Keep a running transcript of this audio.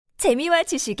재미와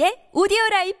지식의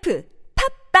오디오라이프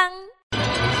팝빵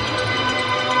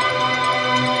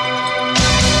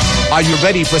Are you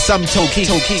ready for some Tokic?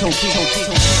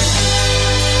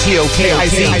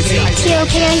 T-O-K-I-C.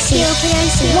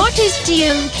 What is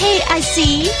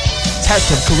TOKIC? Test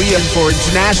of Korean for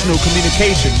International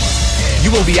Communication.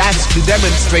 You will be asked to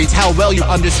demonstrate how well you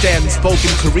understand spoken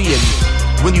Korean.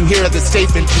 When you hear the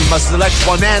statement, you must select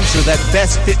one answer that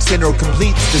best fits in or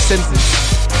completes the sentence.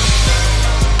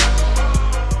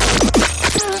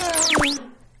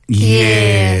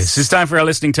 Yes. It's time for our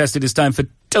listening test. It is time for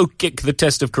Tokic, the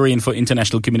test of Korean for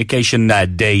international communication,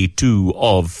 day 2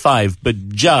 of 5. But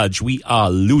Judge, we are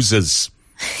losers.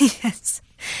 Yes.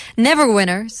 Never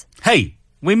winners. Hey,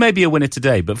 we may be a winner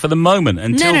today, but for the moment,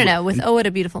 until... No. With Oh, What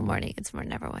a Beautiful Morning, it's more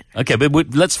never win. Okay,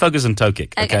 but let's focus on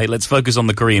Tokic, okay? Let's focus on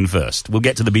the Korean first. We'll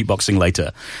get to the beatboxing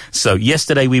later. So,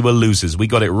 yesterday we were losers. We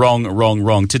got it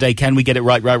wrong. Today, can we get it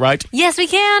right? Yes, we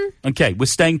can. Okay, we're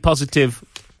staying positive.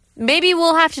 Maybe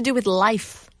we'll have to do with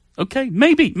life. Okay,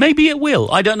 maybe it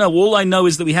will. I don't know. All I know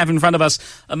is that we have in front of us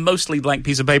a mostly blank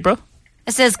piece of paper.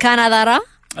 It says Kanadara.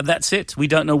 That's it. We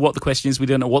don't know what the question is. We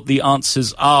don't know what the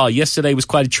answers are. Yesterday was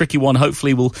quite a tricky one.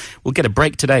 Hopefully we'll get a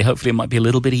break today. Hopefully it might be a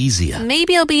little bit easier.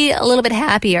 Maybe I'll be a little bit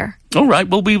happier. All right,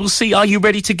 well, we will see. Are you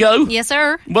ready to go? Yes,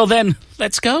 sir. Well then,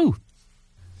 let's go.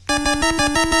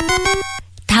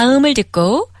 다음을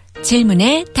듣고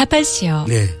질문에 답하시오.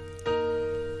 네.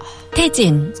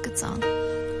 태진. It's a good song.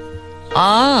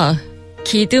 아,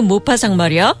 기드 모파상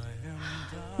말이야?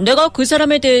 내가 그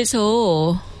사람에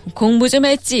대해서 공부 좀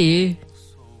했지.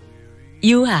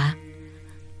 유아.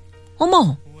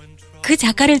 어머, 그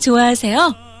작가를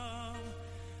좋아하세요?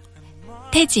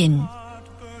 태진.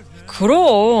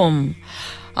 그럼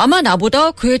아마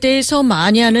나보다 그에 대해서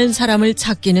많이 아는 사람을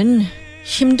찾기는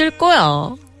힘들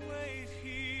거야.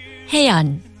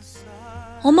 혜연.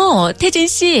 어머,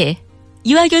 태진씨.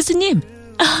 유아 교수님.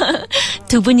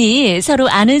 두 분이 서로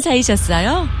아는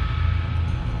사이셨어요?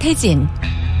 태진.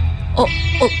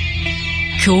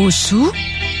 교수?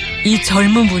 이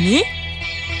젊은 분이?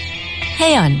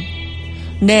 혜연.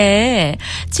 네,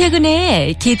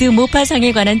 최근에 기드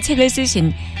모파상에 관한 책을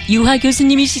쓰신 유하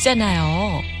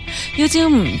교수님이시잖아요.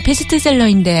 요즘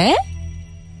베스트셀러인데?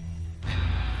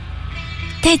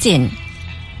 태진.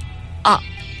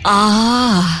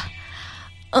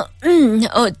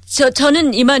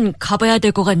 저는 이만 가봐야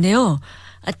될 것 같네요.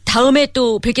 다음에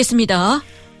또 뵙겠습니다.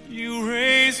 You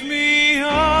raise me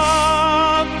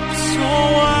up so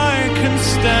I can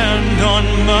stand on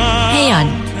my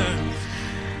혜연.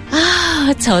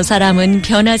 저 사람은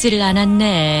변하지를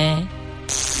않았네.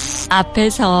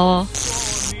 앞에서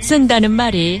쓴다는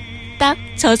말이 딱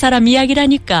저 사람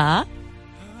이야기라니까.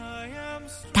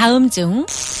 다음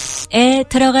중에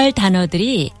들어갈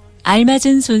단어들이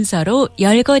알맞은 순서로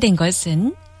열거된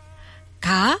것은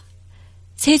가,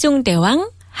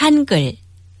 세종대왕 한글,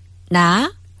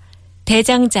 나,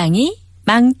 대장장이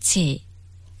망치,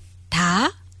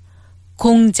 다,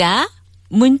 공자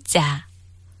문자,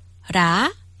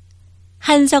 라,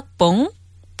 한석봉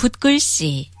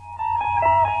붓글씨.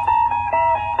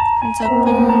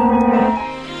 한석봉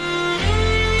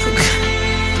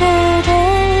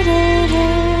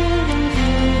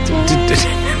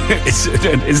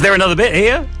Is there another bit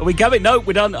here? Are we coming? No,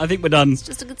 we're done. I think we're done. It's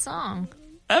just a good song.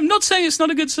 I'm not saying it's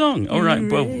not a good song. All right,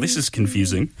 well, this is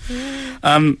confusing.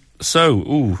 Yeah,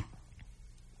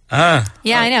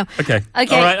 I know. Okay. All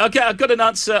right, okay, I've got an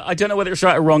answer. I don't know whether it's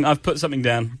right or wrong. I've put something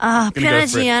down.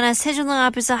 편하지 않아. 세종대왕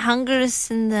앞에서 한글을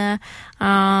쓴다.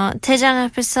 대장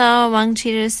앞에서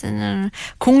망치를 쓰는.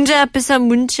 공자 앞에서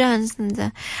문자를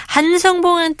쓴다.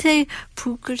 한성봉한테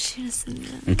붓글씨를 쓴다.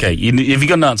 Okay, have you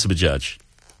got an answer, Bajaj?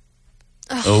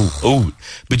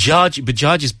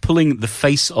 Bajaj is pulling the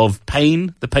face of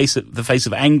pain, the face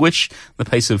of anguish, the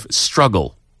face of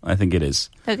struggle, I think it is.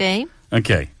 Okay.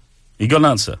 Okay. You got an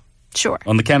answer? Sure.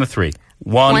 On the count of 3.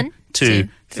 1, 2,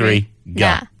 3, go.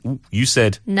 Na. Ooh, you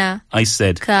said. Na. I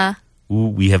said. Ka. Ooh,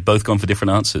 we have both gone for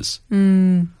different answers.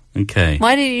 Okay.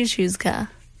 Why did you choose ka?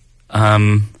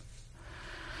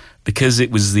 Because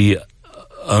it was the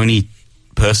only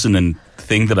person and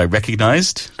thing that I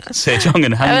recognized. Sejong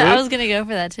and Hangul. I was going to go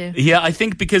for that too. Yeah, I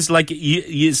think because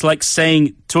it's like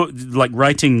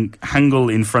writing Hangul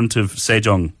in front of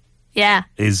Sejong. Yeah.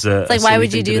 It's like, why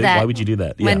would you do that? Why would you do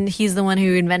that? When he's the one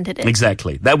who invented it.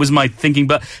 Exactly. That was my thinking.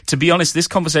 But to be honest, this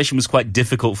conversation was quite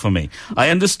difficult for me. I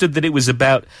understood that it was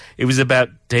about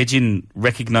Daejin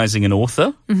recognizing an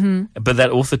author, but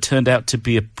that author turned out to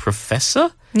be a professor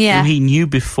who he knew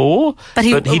before, but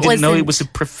he didn't know he was a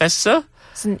professor.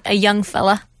 A young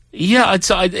fella. Yeah,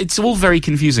 it's all very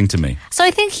confusing to me. So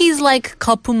I think he's like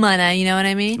거품 많아, you know what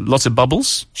I mean? Lots of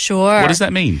bubbles? Sure. What does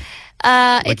that mean?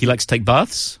 Like he likes to take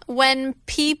baths? When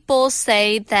people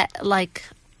say that, like...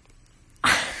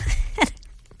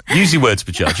 Use your words,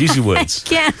 Bajaj. Use your words.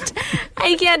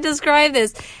 I can't describe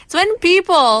this. It's when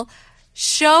people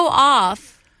show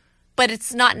off, but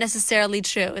it's not necessarily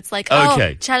true. It's like,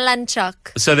 Okay. 잘난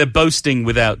척. So they're boasting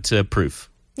without proof?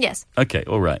 Yes. Okay,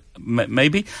 all right.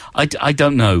 Maybe? I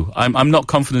don't know. I'm not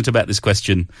confident about this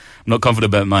question. I'm not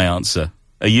confident about my answer.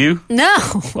 Are you? No.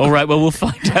 All right, well, we'll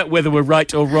find out whether we're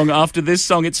right or wrong after this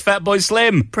song. It's Fatboy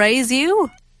Slim. Praise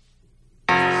you.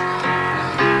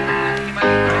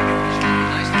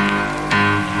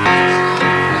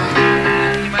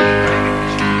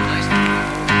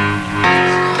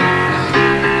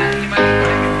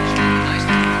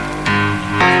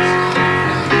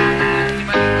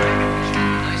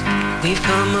 We've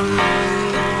come a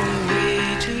long, long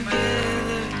way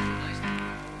together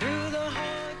through the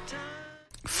hard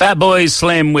times. Fatboy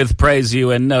Slim with Praise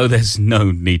You. And no, there's no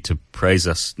need to praise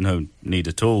us. No need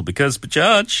at all. Because,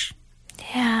 Bajaj,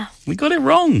 Yeah. we got it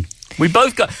wrong. We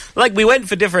both got... Like, we went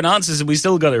for different answers and we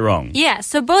still got it wrong. Yeah,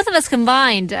 so both of us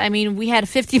combined, I mean, we had a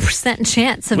 50%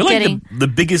 chance of We're getting... like the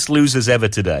biggest losers ever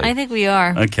today. I think we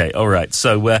are. Okay, all right.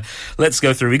 So let's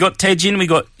go through. We got Taejin, we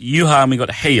got Yuha, and we got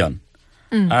Haeyeon.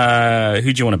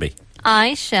 Who do you want to be?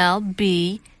 I shall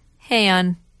be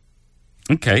Haeyeon.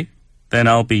 Okay, then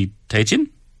I'll be Taejin.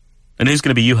 And who's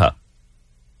going to be Yuha?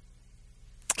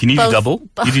 Can you do Both. double?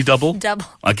 You do double? Double.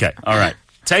 Okay, all right.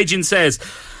 Taejin says,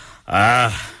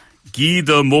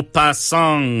 기도 못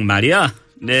봤어 말이야.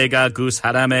 내가 그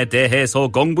사람에 대해서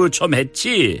공부 좀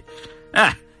했지.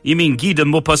 You mean 기도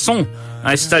못 봤어?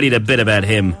 I studied a bit about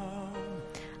him.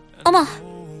 어머,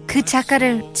 그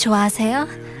작가를 좋아하세요?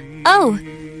 Oh,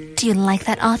 do you like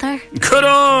that author?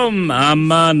 그럼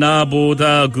아마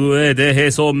나보다 그에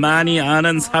대해서 많이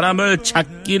아는 사람을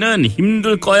찾기는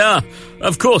힘들 거야.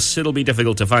 Of course, it'll be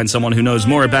difficult to find someone who knows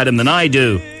more about him than I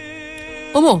do.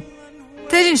 어머,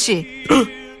 태진 씨.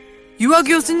 유아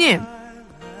교수님.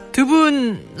 두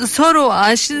분 서로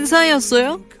아시는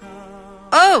사이였어요?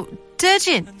 Oh,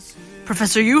 태진.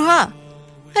 Professor Yuha.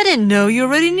 I didn't know you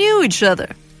already knew each other.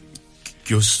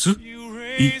 교수?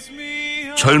 이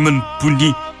젊은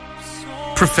분이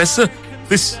Professor?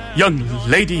 This young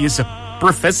lady is a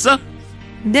professor?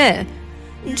 네.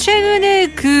 최근에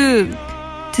그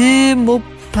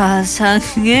드모파상의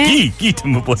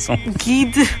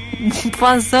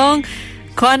기드모파상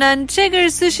관한 책을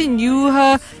쓰신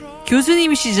유하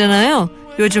교수님이시잖아요.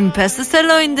 요즘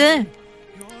베스트셀러인데.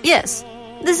 Yes,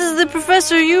 this is the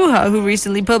Professor Yuha who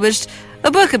recently published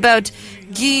a book about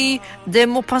Guy de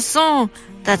Maupassant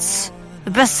that's a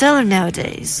bestseller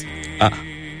nowadays.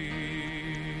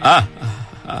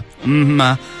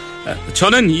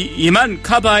 저는 이만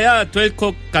가봐야 될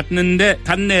것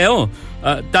같네요.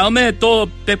 다음에 또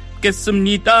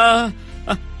뵙겠습니다.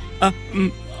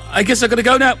 I guess I gotta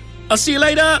go now. I'll see you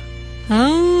later.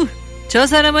 저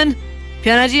사람은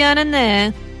변하지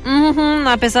않았네.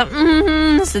 앞에서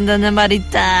쓴다는 말이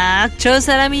딱 저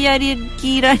사람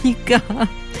이야기라니까.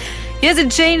 He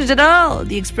hasn't changed at all.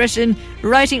 The expression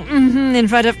writing in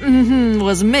front of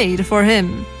was made for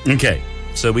him. Okay,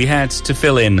 so we had to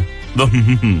fill in the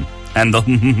and the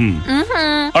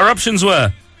Our options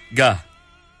were 가,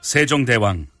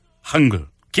 세종대왕, 한글,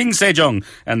 King Sejong,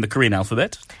 and the Korean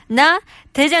alphabet. 나,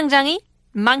 대장장이,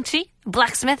 망치,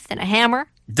 blacksmith, and a hammer.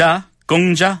 다,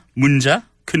 공자, 문자,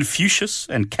 Confucius,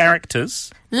 and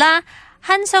characters. 라,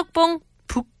 한석봉,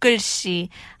 북글씨.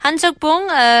 한석봉,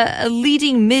 a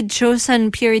leading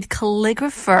mid-Joseon period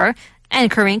calligrapher, and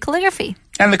Korean calligraphy.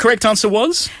 And the correct answer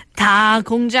was? 다,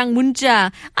 공장,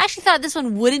 문자. I actually thought this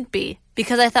one wouldn't be,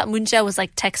 because I thought 문자 was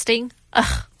like texting.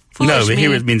 Ugh. No, me.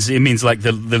 here it means like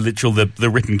the literal, the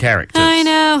written characters. I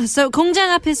know. So 공장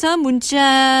앞에서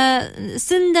문자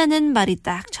쓴다는 말이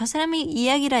딱 저 사람이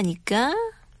이야기라니까.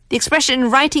 The expression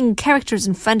writing characters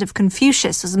in front of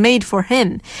Confucius was made for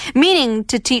him, meaning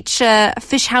to teach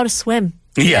fish how to swim.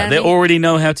 Yeah, they already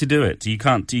know how to do it. You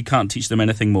can't teach them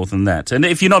anything more than that. And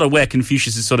if you're not aware,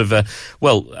 Confucius is sort of a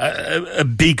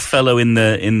big fellow in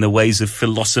the ways of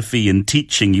philosophy and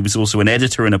teaching. He was also an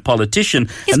editor and a politician.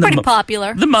 He's and pretty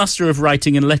popular. The master of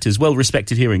writing and letters, well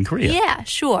respected here in Korea. Yeah,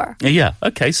 sure. Yeah,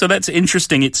 okay, so that's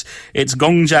interesting. It's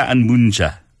공자 and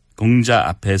문자. 공자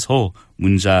앞에서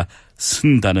문자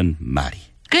쓴다는 말이.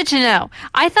 Good to know.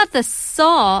 I thought the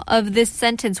saw of this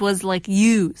sentence was like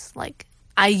use, like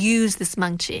I use this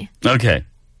망치. Okay.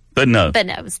 But no. But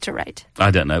no, it's to write.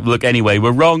 I don't know. Look, anyway,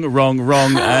 we're wrong.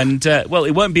 And, well,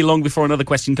 it won't be long before another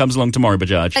question comes along tomorrow,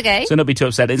 Bajaj. Okay. So don't be too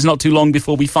upset. It's not too long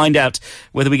before we find out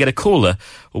whether we get a caller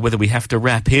or whether we have to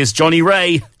rap. Here's Johnny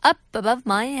Ray. Up above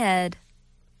my head.